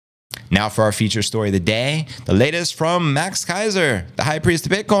Now for our feature story of the day, the latest from Max Keiser, the high priest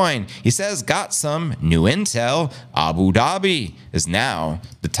of Bitcoin. He says, got some new intel. Abu Dhabi is now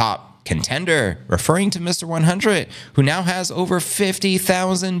the top contender, referring to Mr. 100, who now has over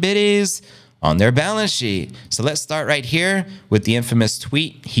 50,000 biddies on their balance sheet. So let's start right here with the infamous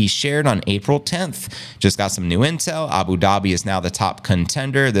tweet he shared on April 10th. Just got some new intel. Abu Dhabi is now the top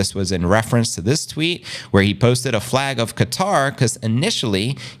contender. This was in reference to this tweet where he posted a flag of Qatar because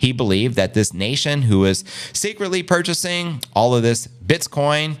initially he believed that this nation who was secretly purchasing all of this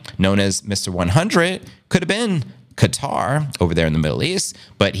Bitcoin known as Mr. 100 could have been Qatar over there in the Middle East,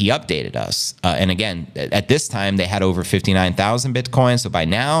 but he updated us. And again, at this time, they had over 59,000 Bitcoin. So by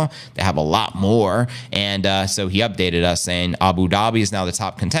now, they have a lot more. And so he updated us saying Abu Dhabi is now the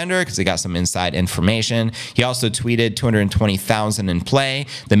top contender because they got some inside information. He also tweeted 220,000 in play.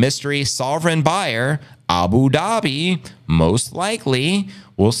 The mystery sovereign buyer, Abu Dhabi, most likely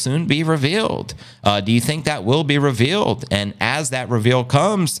will soon be revealed. Do you think that will be revealed? And as that reveal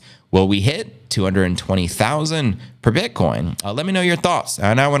comes, will we hit 220,000 per Bitcoin? Let me know your thoughts.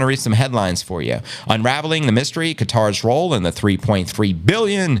 And I want to read some headlines for you. Unraveling the mystery, Qatar's role in the 3.3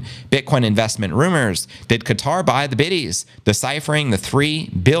 billion Bitcoin investment rumors. Did Qatar buy the biddies? Deciphering the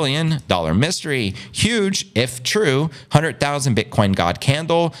 $3 billion mystery. Huge, if true, 100,000 Bitcoin God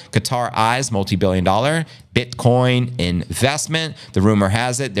candle. Qatar eyes multi-billion dollar Bitcoin investment. The rumor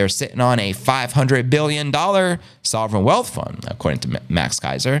has it they're sitting on a $500 billion sovereign wealth fund, according to Max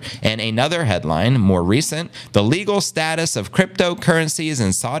Keiser. And another headline, more recent, the legal status of cryptocurrencies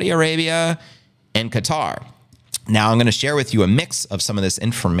in Saudi Arabia and Qatar. Now, I'm going to share with you a mix of some of this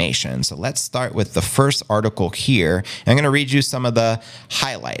information. So let's start with the first article here. I'm going to read you some of the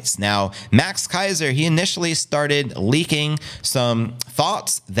highlights. Now, Max Keiser, he initially started leaking some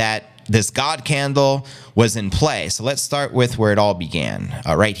thoughts that this God candle was in play. So let's start with where it all began.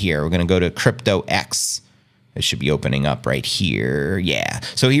 Right here, we're going to go to CryptoX. It should be opening up right here. Yeah.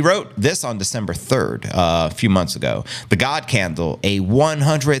 So he wrote this on December 3rd, a few months ago. The God candle, a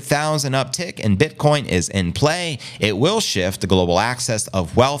 100,000 uptick in Bitcoin is in play. It will shift the global access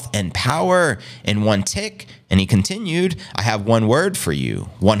of wealth and power in one tick. And he continued, I have one word for you.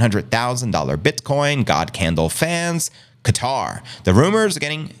 $100,000 Bitcoin, God candle fans. Qatar. The rumors are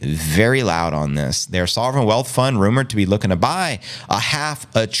getting very loud on this. Their sovereign wealth fund rumored to be looking to buy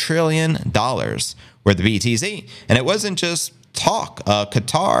 $500 billion worth of BTC. And it wasn't just talk.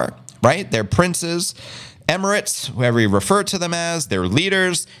 Qatar, right? Their princes, Emirates, whoever you refer to them as, their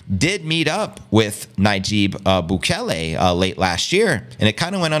leaders, did meet up with Najib Bukele late last year. And it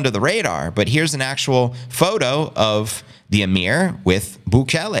kind of went under the radar. But here's an actual photo of the Emir with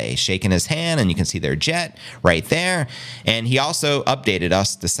Bukele shaking his hand, and you can see their jet right there. And he also updated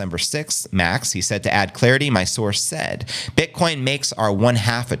us December 6th, Max. He said, to add clarity, my source said, Bitcoin makes our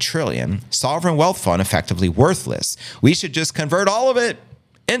 $500 billion sovereign wealth fund effectively worthless. We should just convert all of it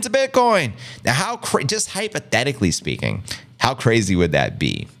into Bitcoin. Now, just hypothetically speaking, how crazy would that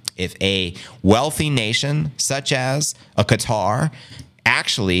be if a wealthy nation such as a Qatar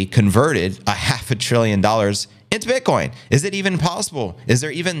actually converted $500 billion into Bitcoin? Is it even possible? Is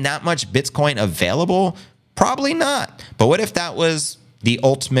there even that much Bitcoin available? Probably not. But what if that was the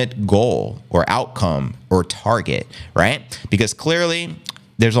ultimate goal or outcome or target, right? Because clearly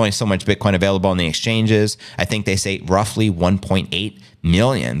there's only so much Bitcoin available on the exchanges. I think they say roughly 1.8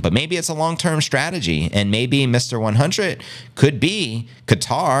 million, but maybe it's a long-term strategy, and maybe Mr. 100 could be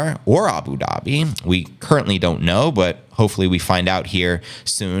Qatar or Abu Dhabi. We currently don't know, but hopefully we find out here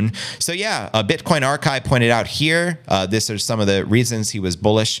soon. So yeah, Bitcoin Archive pointed out here, these are some of the reasons he was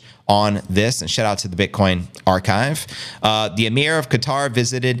bullish on this, and shout out to the Bitcoin Archive. The Emir of Qatar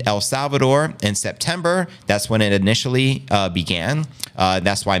visited El Salvador in September. That's when it initially began.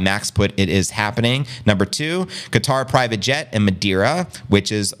 That's why Max put it is happening. Number 2, Qatar private jet in Madeira,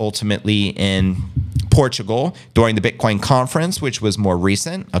 which is ultimately in Portugal during the Bitcoin conference, which was more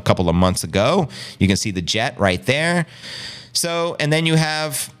recent, a couple of months ago. You can see the jet right there. So, and then you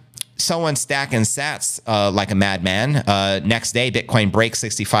have someone stacking sats like a madman. Next day, Bitcoin breaks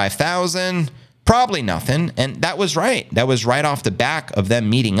 65,000. Probably nothing. And that was right. That was right off the back of them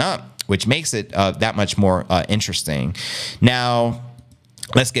meeting up, which makes it that much more interesting. Now,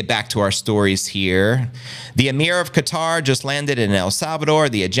 let's get back to our stories here. The Emir of Qatar just landed in El Salvador.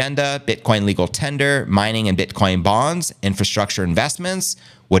 The agenda, Bitcoin legal tender, mining and Bitcoin bonds, infrastructure investments.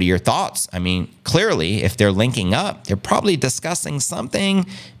 What are your thoughts? I mean, clearly, if they're linking up, they're probably discussing something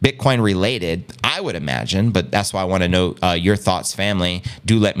Bitcoin related, I would imagine. But that's why I want to know your thoughts, family.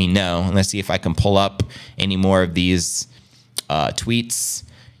 Do let me know. Let's see if I can pull up any more of these tweets.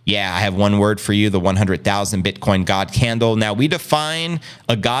 Yeah, I have one word for you, the 100,000 Bitcoin God candle. Now, we define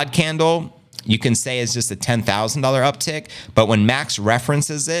a God candle, you can say it's just a $10,000 uptick, but when Max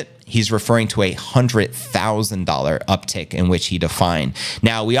references it, he's referring to a $100,000 uptick in which he defined.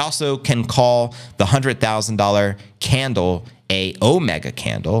 Now, we also can call the $100,000 candle a omega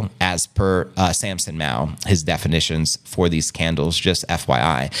candle, as per Samson Mao, his definitions for these candles, just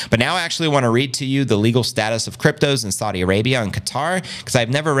FYI. But now I actually want to read to you the legal status of cryptos in Saudi Arabia and Qatar, because I've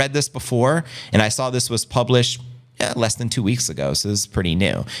never read this before, and I saw this was published less than 2 weeks ago, so this is pretty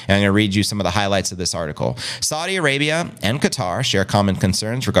new. And I'm going to read you some of the highlights of this article. Saudi Arabia and Qatar share common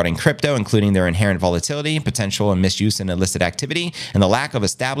concerns regarding crypto, including their inherent volatility, potential and misuse and illicit activity, and the lack of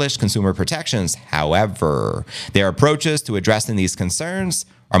established consumer protections. However, their approaches to addressing these concerns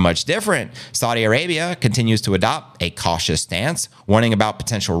are much different. Saudi Arabia continues to adopt a cautious stance, warning about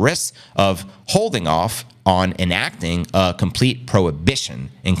potential risks of holding off on enacting a complete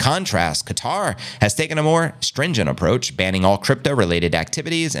prohibition. In contrast, Qatar has taken a more stringent approach, banning all crypto-related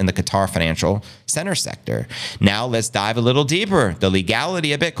activities in the Qatar financial center sector. Now let's dive a little deeper. The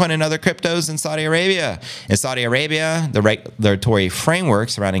legality of Bitcoin and other cryptos in Saudi Arabia. In Saudi Arabia, the regulatory framework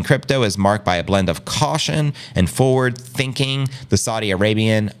surrounding crypto is marked by a blend of caution and forward thinking. The Saudi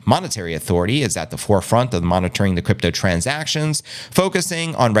Arabian Monetary Authority is at the forefront of monitoring the crypto transactions,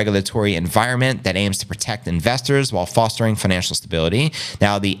 focusing on regulatory environment that aims to protect investors while fostering financial stability.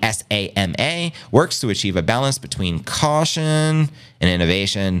 Now, the SAMA works to achieve a balance between caution and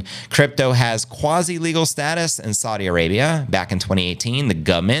innovation. Crypto has quasi-legal status in Saudi Arabia. Back in 2018, the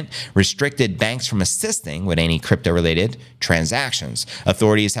government restricted banks from assisting with any crypto-related transactions.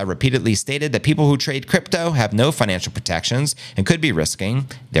 Authorities have repeatedly stated that people who trade crypto have no financial protections and could be risking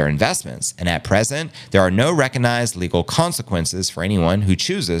their investments. And at present, there are no recognized legal consequences for anyone who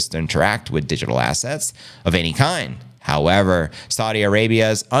chooses to interact with digital assets of any kind. However, Saudi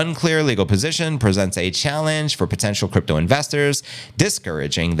Arabia's unclear legal position presents a challenge for potential crypto investors,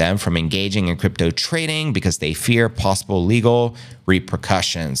 discouraging them from engaging in crypto trading because they fear possible legal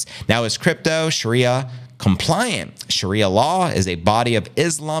repercussions. Now, is crypto Sharia compliant? Sharia law is a body of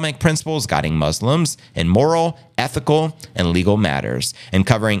Islamic principles guiding Muslims in moral, ethical, and legal matters, and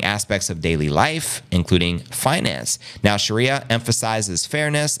covering aspects of daily life, including finance. Now, Sharia emphasizes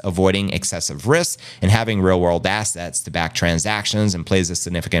fairness, avoiding excessive risk, and having real-world assets to back transactions, and plays a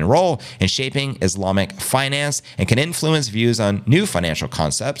significant role in shaping Islamic finance and can influence views on new financial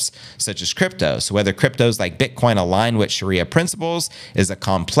concepts, such as crypto. So whether cryptos like Bitcoin align with Sharia principles is a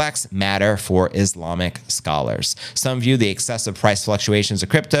complex matter for Islamic scholars. Some view the excessive price fluctuations of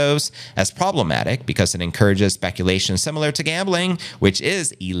cryptos as problematic because it encourages speculation similar to gambling, which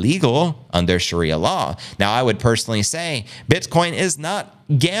is illegal under Sharia law. Now, I would personally say Bitcoin is not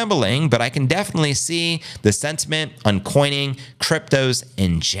gambling, but I can definitely see the sentiment on coining cryptos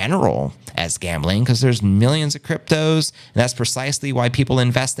in general as gambling, because there's millions of cryptos, and that's precisely why people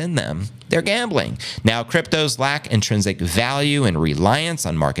invest in them. They're gambling. Now, cryptos lack intrinsic value and reliance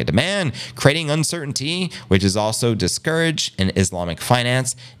on market demand, creating uncertainty, which is also discouraged in Islamic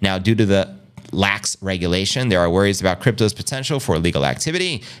finance. Now, due to the lax regulation, there are worries about crypto's potential for illegal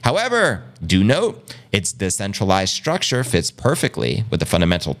activity. However, do note, its decentralized structure fits perfectly with the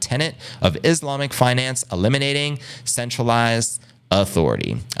fundamental tenet of Islamic finance, eliminating centralized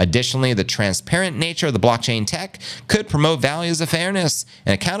authority. Additionally, the transparent nature of the blockchain tech could promote values of fairness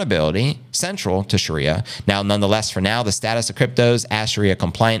and accountability central to Sharia. Now, nonetheless, for now, the status of cryptos as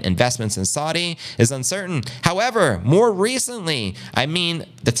Sharia-compliant investments in Saudi is uncertain. However, more recently,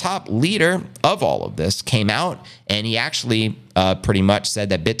 the top leader of all of this came out, and he actually pretty much said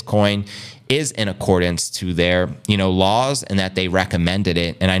that Bitcoin is in accordance to their laws and that they recommended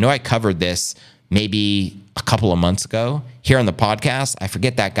it. And I know I covered this maybe a couple of months ago here on the podcast. I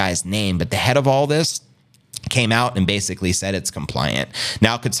forget that guy's name, but the head of all this came out and basically said it's compliant.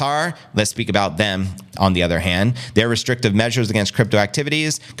 Now, Qatar, let's speak about them on the other hand. Their restrictive measures against crypto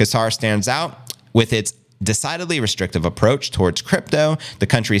activities. Qatar stands out with its decidedly restrictive approach towards crypto. The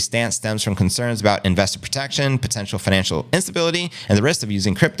country's stance stems from concerns about investor protection, potential financial instability, and the risk of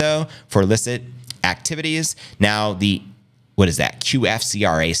using crypto for illicit activities. Now, the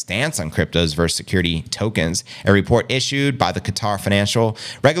QFCRA stance on cryptos versus security tokens. A report issued by the Qatar Financial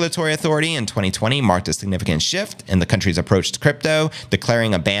Regulatory Authority in 2020 marked a significant shift in the country's approach to crypto,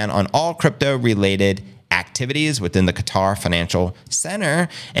 declaring a ban on all crypto-related activities within the Qatar Financial Center,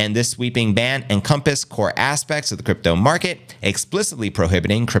 and this sweeping ban encompassed core aspects of the crypto market, explicitly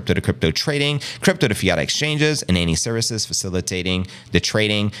prohibiting crypto-to-crypto trading, crypto-to-fiat exchanges, and any services facilitating the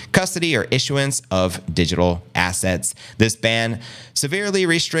trading, custody, or issuance of digital assets. This ban severely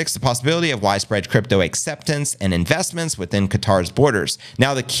restricts the possibility of widespread crypto acceptance and investments within Qatar's borders.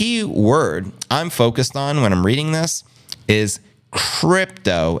 Now, the key word I'm focused on when I'm reading this is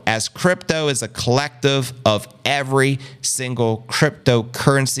crypto, as crypto is a collective of every single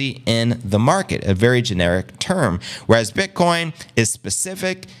cryptocurrency in the market, a very generic term, whereas Bitcoin is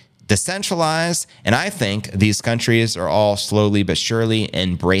specific, decentralized, and I think these countries are all slowly but surely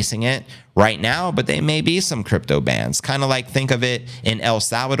embracing it right now, but there may be some crypto bans, kind of like think of it in El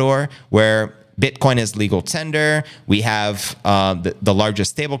Salvador, where Bitcoin is legal tender. We have the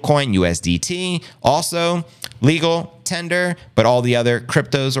largest stablecoin, USDT, also legal tender, but all the other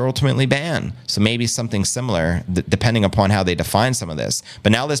cryptos are ultimately banned. So maybe something similar, depending upon how they define some of this.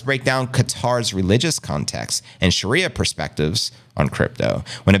 But now let's break down Qatar's religious context and Sharia perspectives on crypto.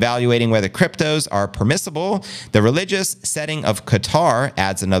 When evaluating whether cryptos are permissible, the religious setting of Qatar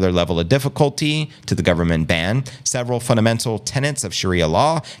adds another level of difficulty to the government ban. Several fundamental tenets of Sharia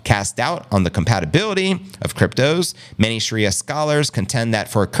law cast doubt on the compatibility of cryptos. Many Sharia scholars contend that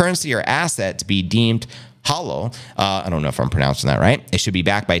for a currency or asset to be deemed halal, I don't know if I'm pronouncing that right, it should be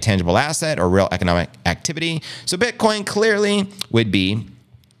backed by a tangible asset or real economic activity. So Bitcoin clearly would be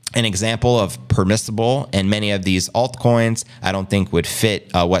an example of permissible, and many of these altcoins I don't think would fit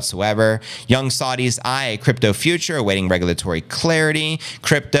whatsoever. Young Saudis eye a crypto future awaiting regulatory clarity.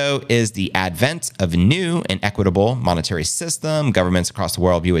 Crypto is the advent of a new and equitable monetary system. Governments across the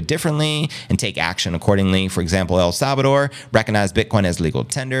world view it differently and take action accordingly. For example, El Salvador recognized Bitcoin as legal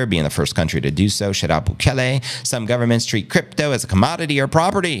tender, being the first country to do so. Shout out Bukele. Some governments treat crypto as a commodity or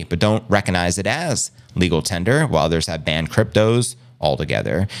property, but don't recognize it as legal tender, while others have banned cryptos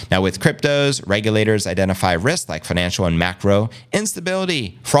altogether. Now, with cryptos, regulators identify risks like financial and macro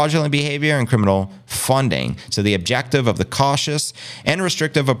instability, fraudulent behavior, and criminal funding. So the objective of the cautious and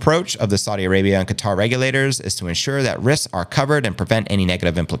restrictive approach of the Saudi Arabia and Qatar regulators is to ensure that risks are covered and prevent any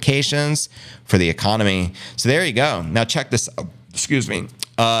negative implications for the economy. So there you go. Now check this out. Excuse me.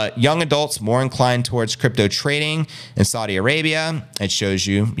 Young adults more inclined towards crypto trading in Saudi Arabia. It shows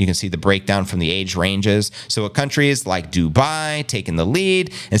you can see the breakdown from the age ranges. So countries like Dubai taking the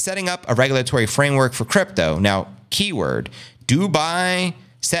lead and setting up a regulatory framework for crypto. Now, keyword, Dubai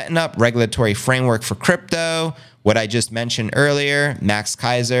setting up regulatory framework for crypto. What I just mentioned earlier, Max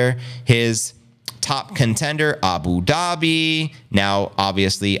Kaiser, his top contender, Abu Dhabi. Now,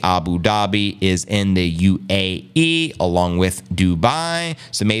 obviously, Abu Dhabi is in the UAE along with Dubai.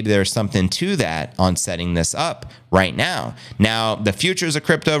 So maybe there's something to that on setting this up right now. Now, the futures of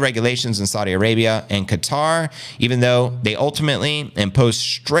crypto regulations in Saudi Arabia and Qatar, even though they ultimately impose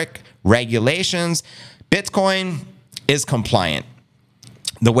strict regulations, Bitcoin is compliant.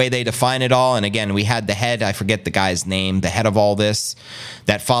 The way they define it all, and again, we had the head, I forget the guy's name, the head of all this,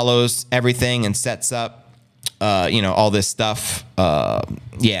 that follows everything and sets up, all this stuff.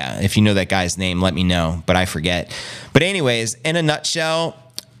 Yeah, if you know that guy's name, let me know, but I forget. But anyways, in a nutshell,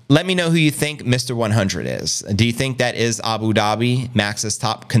 let me know who you think Mr. 100 is. Do you think that is Abu Dhabi, Max's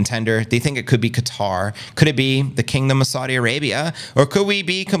top contender? Do you think it could be Qatar? Could it be the Kingdom of Saudi Arabia? Or could we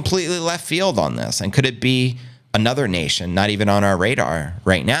be completely left field on this? And could it be another nation not even on our radar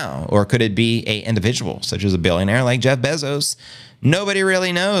right now? Or could it be an individual such as a billionaire like Jeff Bezos? Nobody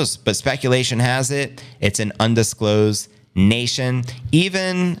really knows, but speculation has it it's an undisclosed nation.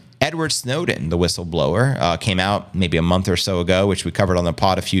 Even Edward Snowden, the whistleblower, came out maybe a month or so ago, which we covered on the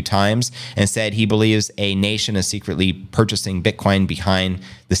pod a few times, and said he believes a nation is secretly purchasing Bitcoin behind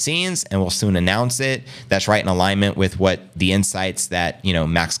the scenes and will soon announce it. That's right in alignment with what the insights that,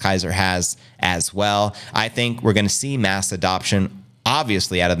 Max Kaiser has as well. I think we're going to see mass adoption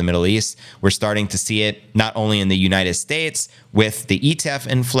obviously out of the Middle East. We're starting to see it not only in the United States with the ETF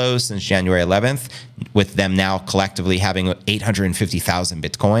inflows since January 11th, with them now collectively having 850,000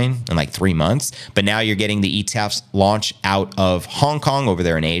 Bitcoin in like 3 months. But now you're getting the ETFs launch out of Hong Kong over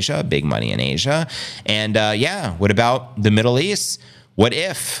there in Asia, big money in Asia. And what about the Middle East? What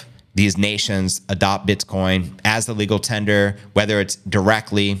if these nations adopt Bitcoin as the legal tender, whether it's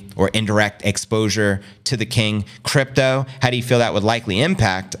directly or indirect exposure to the king crypto? How do you feel that would likely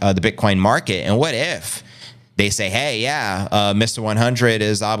impact the Bitcoin market? And what if they say, hey, Mr. 100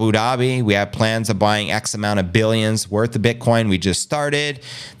 is Abu Dhabi. We have plans of buying X amount of billions worth of Bitcoin. We just started.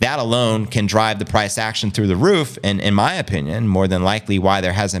 That alone can drive the price action through the roof. And in my opinion, more than likely why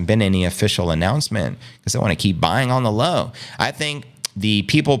there hasn't been any official announcement, because they want to keep buying on the low. I think the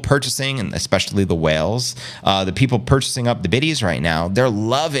people purchasing, and especially the whales, the people purchasing up the biddies right now, they're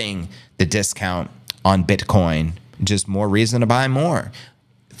loving the discount on Bitcoin. Just more reason to buy more.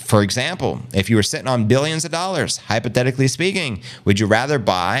 For example, if you were sitting on billions of dollars, hypothetically speaking, would you rather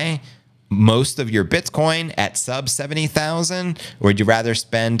buy most of your Bitcoin at sub 70,000, or would you rather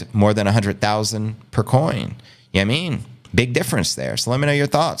spend more than 100,000 per coin? You know what I mean? Big difference there. So let me know your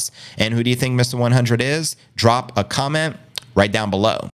thoughts. And who do you think Mr. 100 is? Drop a comment right down below.